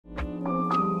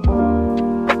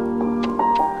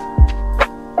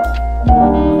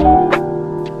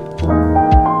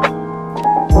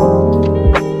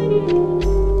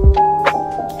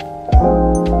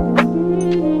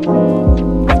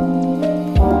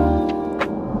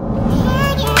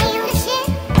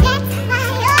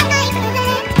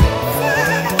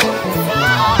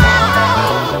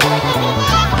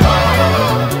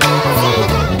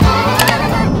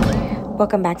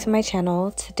back to my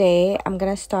channel. Today I'm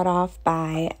gonna start off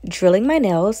by drilling my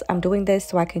nails. I'm doing this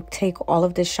so I can take all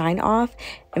of the shine off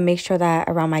and make sure that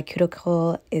around my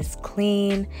cuticle is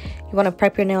clean. You want to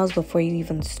prep your nails before you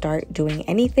even start doing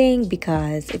anything,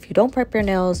 because if you don't prep your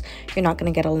nails, you're not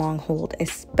gonna get a long hold,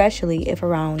 especially if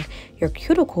around your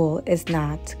cuticle is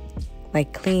not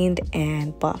like cleaned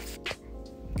and buffed.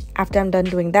 After I'm done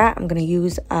doing that, I'm going to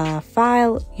use a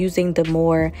file using the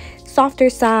more softer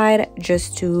side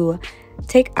just to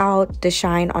take out the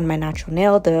shine on my natural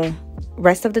nail. The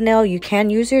rest of the nail, you can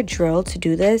use your drill to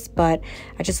do this, but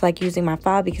I just like using my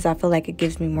file because I feel like it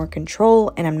gives me more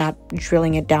control and I'm not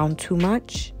drilling it down too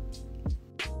much.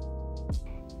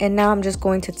 And now I'm just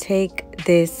going to take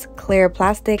this clear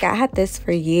plastic. I had this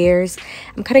for years.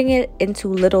 I'm cutting it into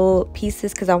little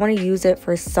pieces because I want to use it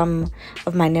for some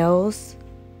of my nails.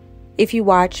 If you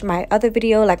watch my other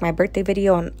video, like my birthday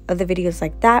video and other videos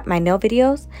like that, my nail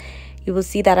videos, you will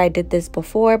see that I did this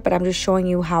before, but I'm just showing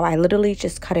you how I literally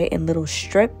just cut it in little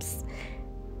strips.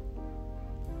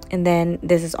 And then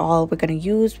this is all we're going to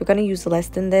use. We're going to use less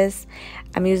than this.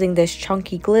 I'm using this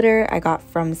chunky glitter I got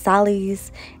from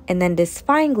Sally's, and then this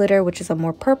fine glitter, which is a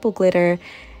more purple glitter,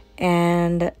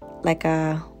 and like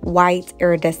a white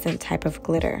iridescent type of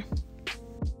glitter.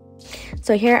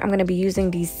 So here I'm going to be using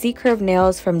these C-curve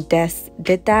nails from Des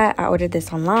Did That. I ordered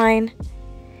this online.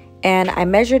 And I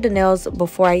measured the nails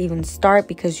before I even start,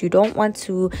 because you don't want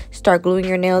to start gluing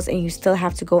your nails and you still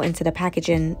have to go into the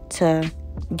packaging to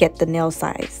get the nail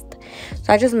sized.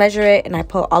 So I just measure it and I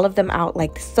pull all of them out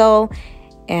like so.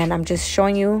 And I'm just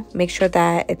showing you, make sure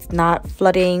that it's not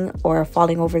flooding or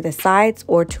falling over the sides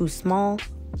or too small.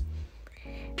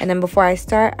 And then before I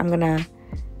start, I'm going to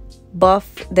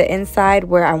buff the inside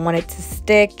where I want it to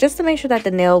stick, just to make sure that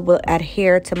the nail will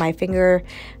adhere to my finger,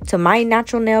 to my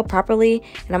natural nail properly.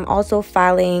 And I'm also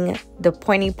filing the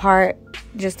pointy part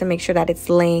just to make sure that it's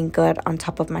laying good on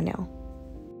top of my nail.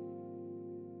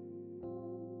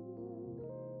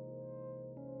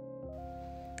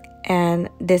 And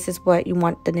this is what you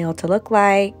want the nail to look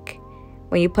like.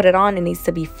 When you put it on, it needs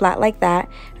to be flat like that.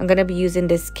 I'm going to be using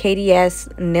this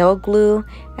KDS nail glue,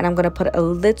 and I'm going to put a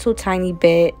little tiny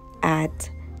bit at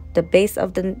the base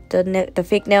of the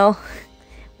fake nail.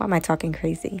 Why am I talking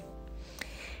crazy?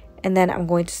 And then I'm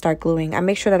going to start gluing. I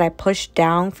make sure that I push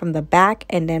down from the back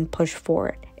and then push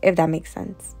forward, if that makes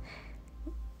sense.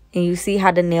 And you see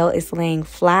how the nail is laying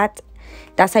flat?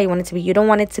 That's how you want it to be. You don't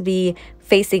want it to be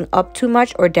facing up too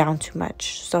much or down too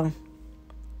much. So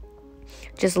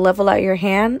just level out your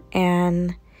hand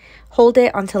and hold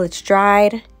it until it's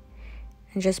dried.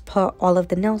 And just put all of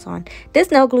the nails on.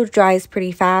 This nail glue dries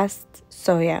pretty fast.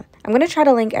 So yeah, I'm going to try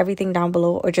to link everything down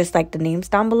below, or just like the names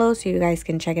down below, so you guys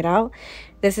can check it out.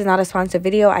 This is not a sponsored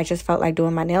video. I just felt like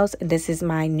doing my nails, and this is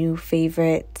my new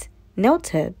favorite nail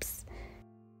tips.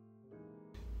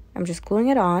 I'm just gluing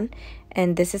it on,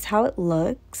 and this is how it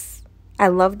looks. I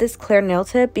love this clear nail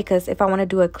tip because if I want to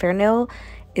do a clear nail,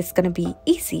 it's going to be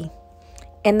easy.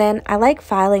 And then I like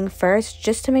filing first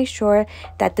just to make sure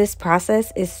that this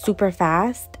process is super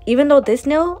fast. Even though this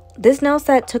nail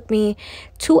set took me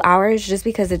 2 hours just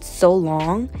because it's so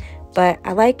long. But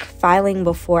I like filing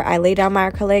before I lay down my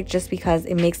acrylic just because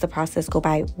it makes the process go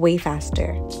by way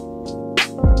faster.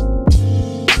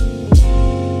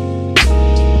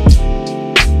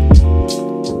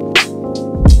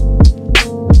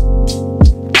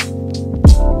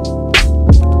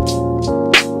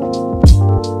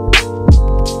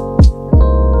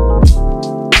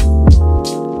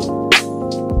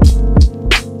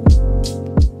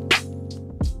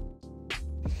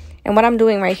 And what I'm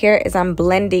doing right here is I'm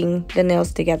blending the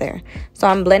nails together. So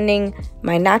I'm blending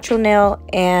my natural nail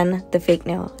and the fake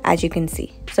nail, as you can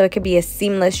see. So it could be a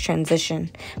seamless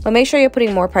transition. But make sure you're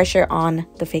putting more pressure on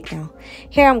the fake nail.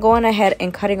 Here I'm going ahead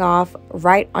and cutting off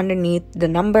right underneath the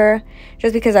number,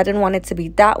 just because I didn't want it to be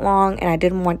that long and I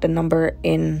didn't want the number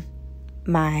in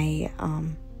my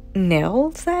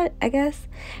nail set, I guess.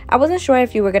 I wasn't sure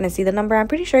if you were going to see the number. I'm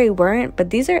pretty sure you weren't, but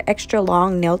these are extra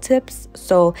long nail tips,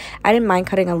 so I didn't mind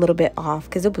cutting a little bit off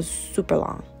because it was super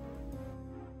long.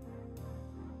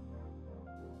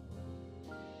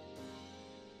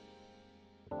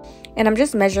 And I'm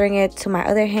just measuring it to my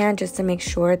other hand just to make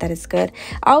sure that it's good.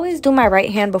 I always do my right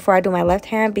hand before I do my left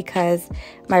hand because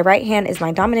my right hand is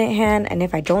my dominant hand, and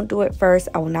if I don't do it first,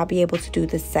 I will not be able to do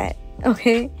this set.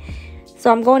 Okay,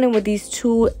 so I'm going in with these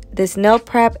two, this nail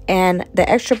prep and the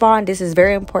extra bond. This is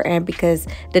very important because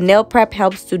the nail prep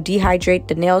helps to dehydrate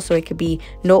the nail so it could be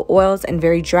no oils and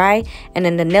very dry, and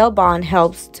then the nail bond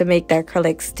helps to make the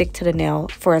acrylic stick to the nail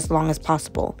for as long as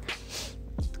possible.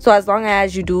 So as long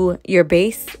as you do your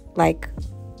base, like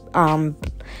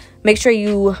make sure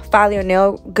you file your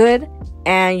nail good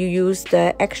and you use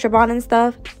the extra bond and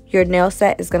stuff, your nail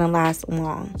set is gonna last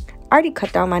long. I already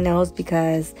cut down my nails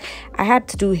because I had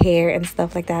to do hair and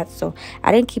stuff like that, so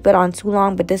I didn't keep it on too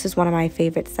long, but this is one of my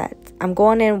favorite sets. I'm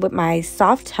going in with my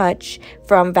Soft Touch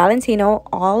from Valentino.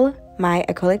 All my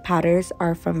acrylic powders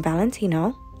are from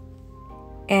Valentino,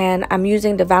 and I'm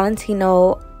using the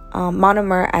Valentino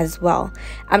monomer as well.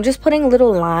 I'm just putting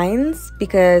little lines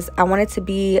because I want it to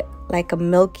be like a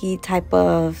milky type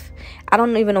of, I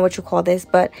don't even know what you call this,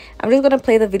 but I'm just gonna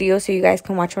play the video so you guys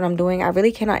can watch what I'm doing. I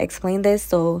really cannot explain this,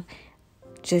 so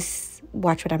just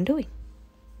watch what I'm doing.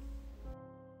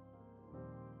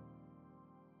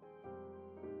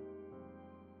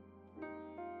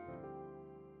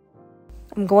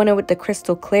 I'm going in with the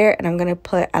crystal clear, and I'm going to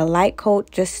put a light coat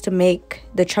just to make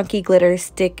the chunky glitter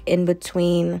stick in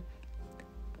between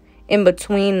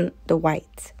the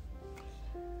white.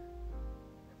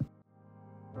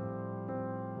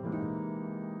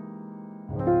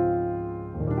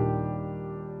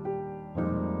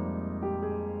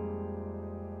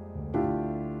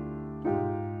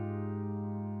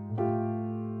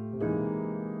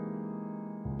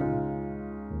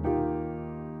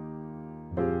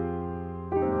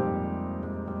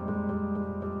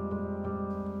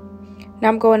 Now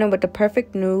I'm going in with the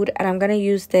Perfect Nude, and I'm going to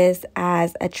use this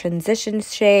as a transition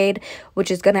shade,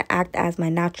 which is going to act as my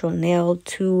natural nail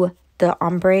to the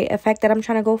ombre effect that I'm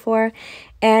trying to go for.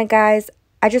 And guys,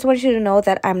 I just want you to know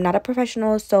that I'm not a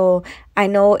professional, so I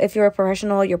know if you're a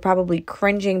professional, you're probably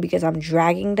cringing because I'm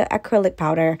dragging the acrylic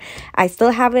powder. I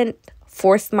still haven't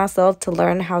forced myself to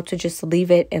learn how to just leave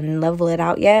it and level it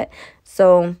out yet.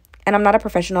 So, and I'm not a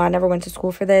professional. I never went to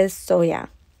school for this, so yeah.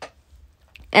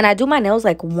 And I do my nails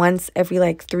like once every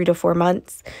like 3 to 4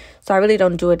 months. So I really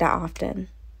don't do it that often.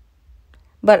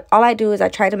 But all I do is I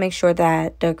try to make sure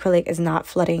that the acrylic is not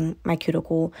flooding my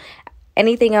cuticle.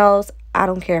 Anything else, I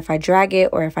don't care if I drag it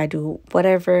or if I do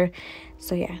whatever.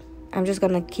 So yeah, I'm just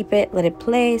going to keep it, let it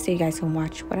play so you guys can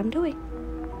watch what I'm doing.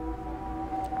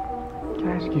 Can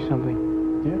I ask you something?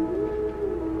 Yeah?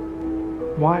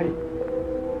 Why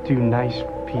do nice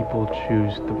people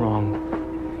choose the wrong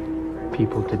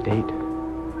people to date?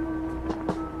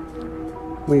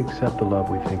 We accept the love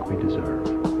we think we deserve.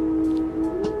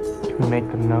 Can we make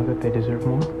them know that they deserve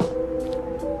more?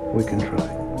 We can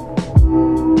try.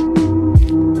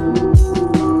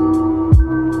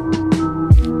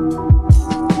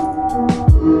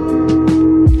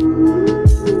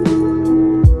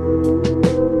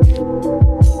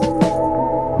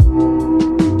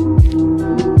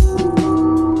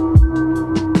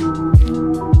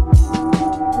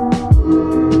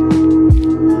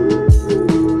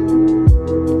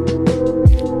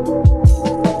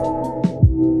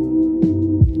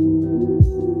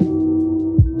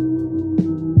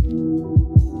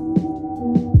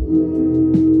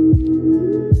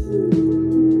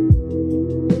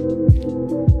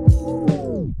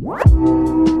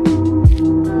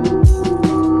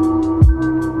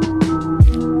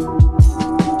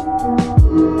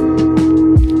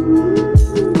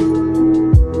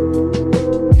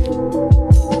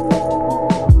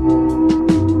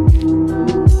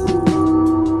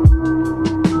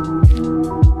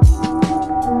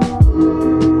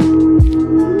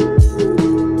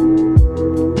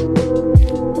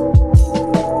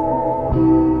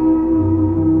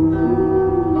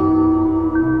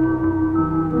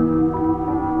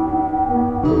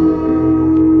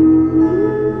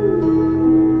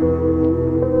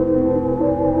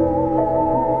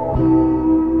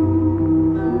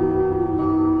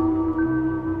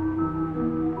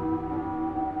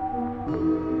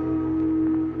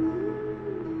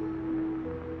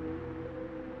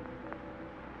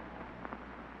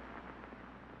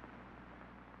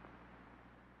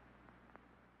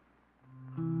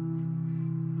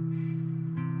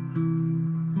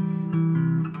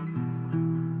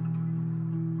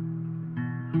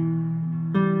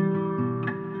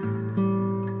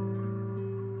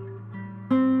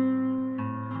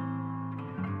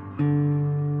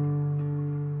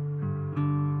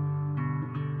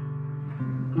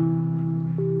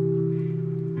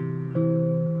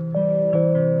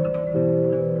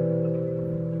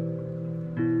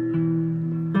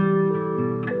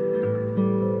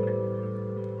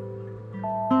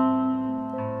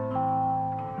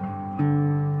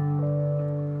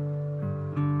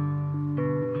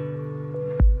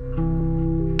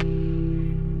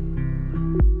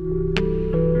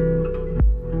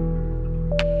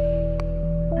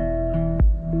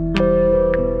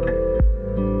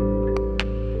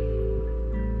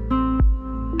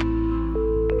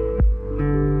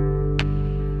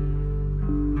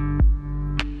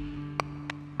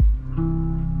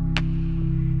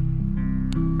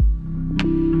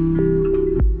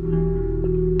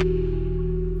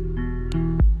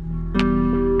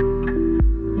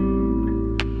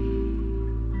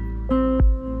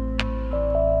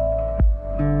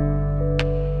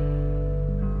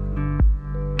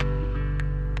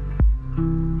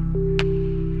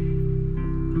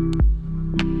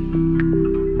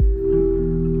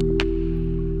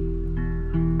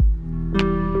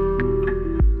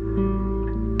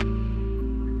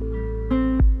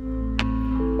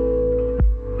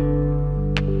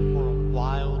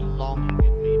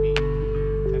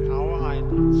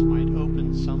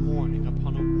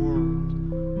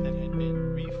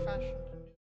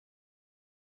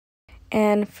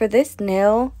 For this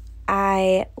nail,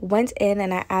 I went in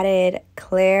and I added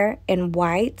clear and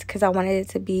white because I wanted it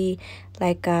to be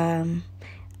like a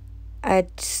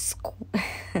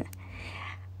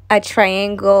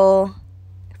triangle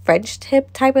French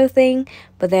tip type of thing.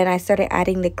 But then I started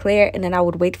adding the clear, and then I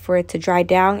would wait for it to dry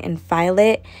down and file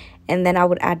it, and then I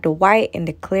would add the white and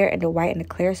the clear and the white and the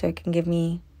clear so it can give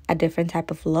me a different type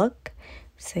of look.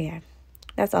 So yeah,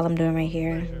 that's all I'm doing right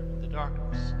here. The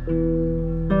darkness.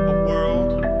 A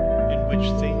world in which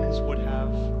things would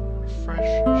have fresh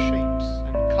shapes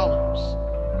and colors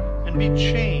and be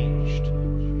changed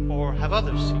or have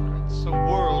other secrets. A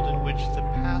world in which the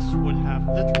past would have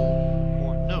little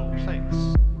or no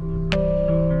place.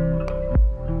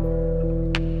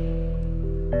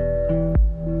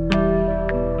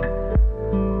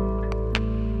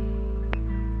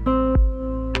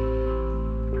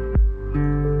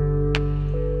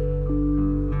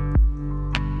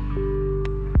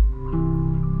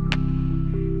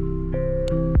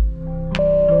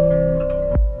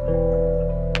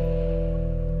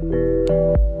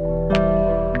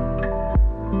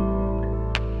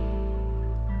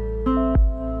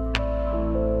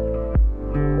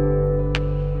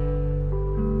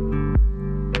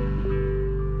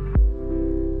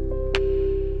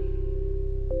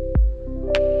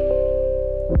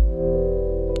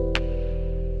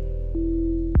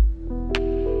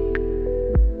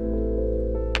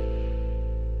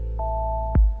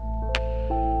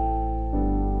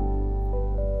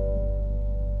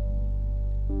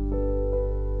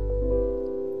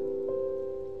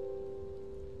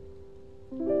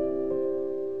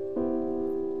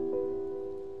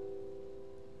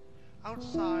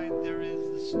 Outside there is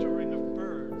the stirring of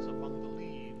birds among the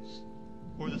leaves,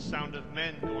 or the sound of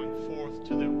men going forth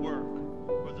to their work,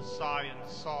 or the sigh and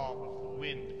sob of the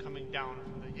wind coming down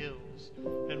from the hills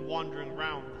and wandering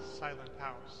round the silent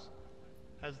house,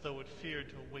 as though it feared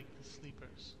to awake the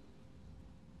sleepers.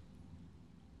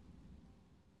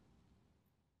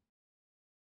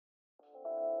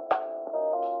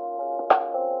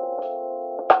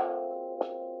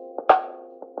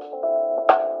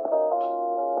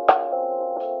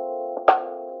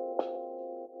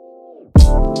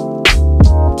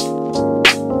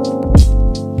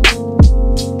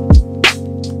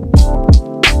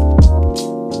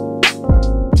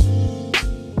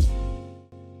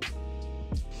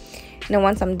 Now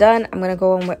once I'm done, I'm going to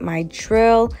go in with my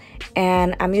drill,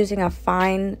 and I'm using a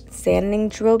fine sanding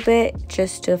drill bit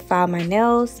just to file my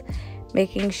nails,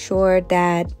 making sure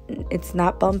that it's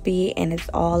not bumpy and it's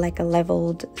all like a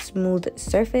leveled, smooth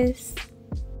surface.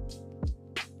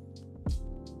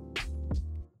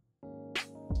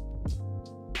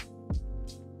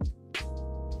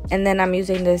 And then I'm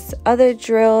using this other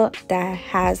drill that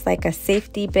has like a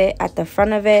safety bit at the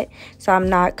front of it, so I'm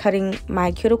not cutting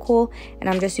my cuticle, and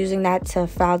I'm just using that to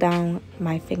file down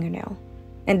my fingernail.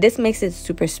 And this makes it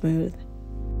super smooth.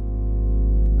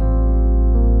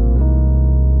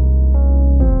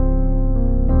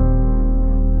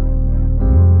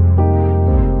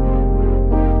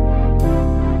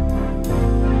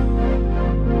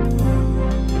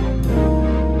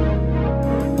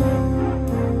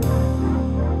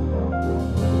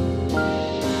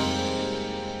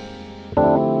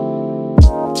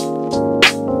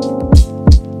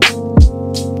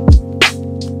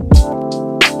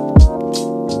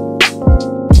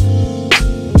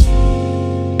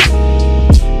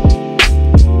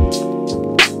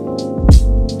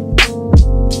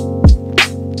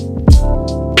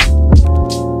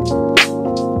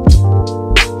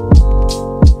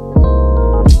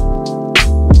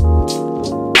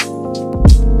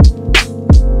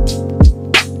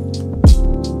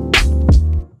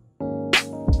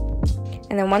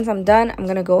 And then once I'm done, I'm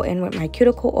going to go in with my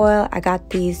cuticle oil. I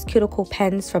got these cuticle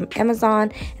pens from Amazon,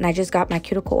 and I just got my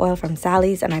cuticle oil from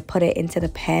Sally's, and I put it into the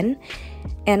pen.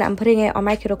 And I'm putting it on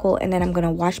my cuticle, and then I'm going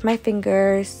to wash my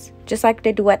fingers just like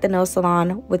they do at the nail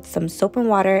salon with some soap and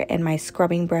water and my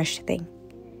scrubbing brush thing.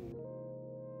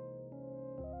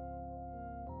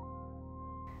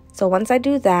 So once I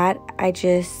do that,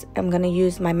 I'm going to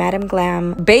use my Madam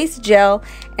Glam base gel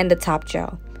and the top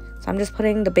gel. So I'm just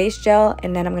putting the base gel,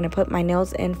 and then I'm going to put my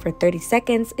nails in for 30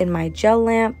 seconds in my gel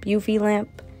lamp, UV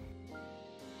lamp.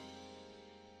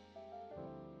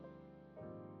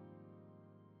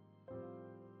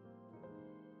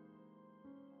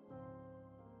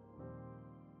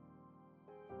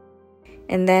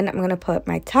 And then I'm going to put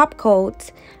my top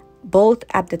coat both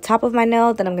at the top of my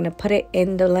nail, then I'm going to put it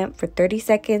in the lamp for 30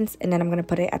 seconds, and then I'm going to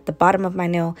put it at the bottom of my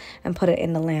nail and put it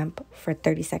in the lamp for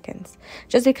 30 seconds.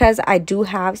 Just because I do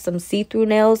have some see-through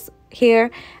nails,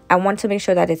 here, I want to make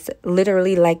sure that it's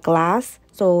literally like glass.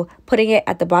 So putting it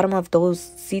at the bottom of those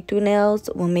see-through nails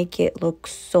will make it look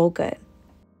so good.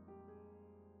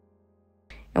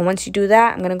 And once you do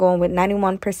that, I'm going to go in with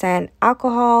 91%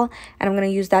 alcohol, and I'm going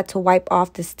to use that to wipe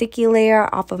off the sticky layer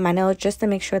off of my nail, just to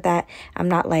make sure that I'm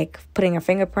not like putting a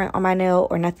fingerprint on my nail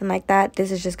or nothing like that.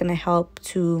 This is just going to help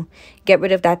to get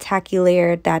rid of that tacky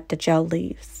layer that the gel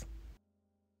leaves.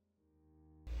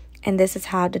 And this is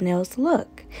how the nails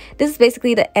look. This is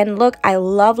basically the end look. I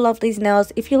love these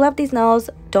nails. If you love these nails,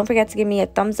 don't forget to give me a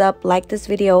thumbs up, like this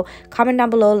video, comment down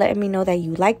below letting me know that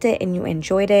you liked it and you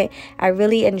enjoyed it. I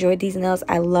really enjoyed these nails.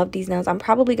 I love these nails. I'm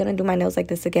probably gonna do my nails like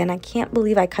this again. I can't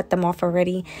believe I cut them off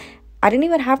already. I didn't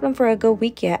even have them for a good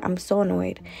week yet. I'm so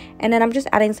annoyed. And then I'm just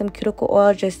adding some cuticle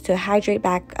oil just to hydrate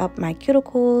back up my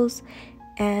cuticles.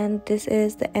 And this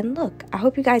is the end look. I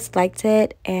hope you guys liked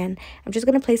it, and I'm just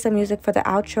gonna play some music for the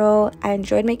outro. I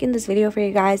enjoyed making this video for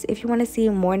you guys. If you want to see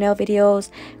more nail videos,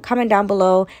 comment down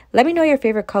below. Let me know your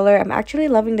favorite color. I'm actually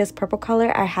loving this purple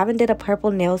color. I haven't did a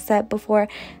purple nail set before,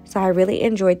 so I really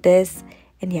enjoyed this.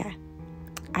 And yeah,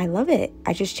 I love it.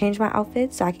 I just changed my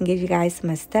outfit so I can give you guys some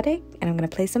aesthetic, and I'm gonna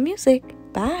play some music.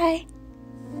 Bye.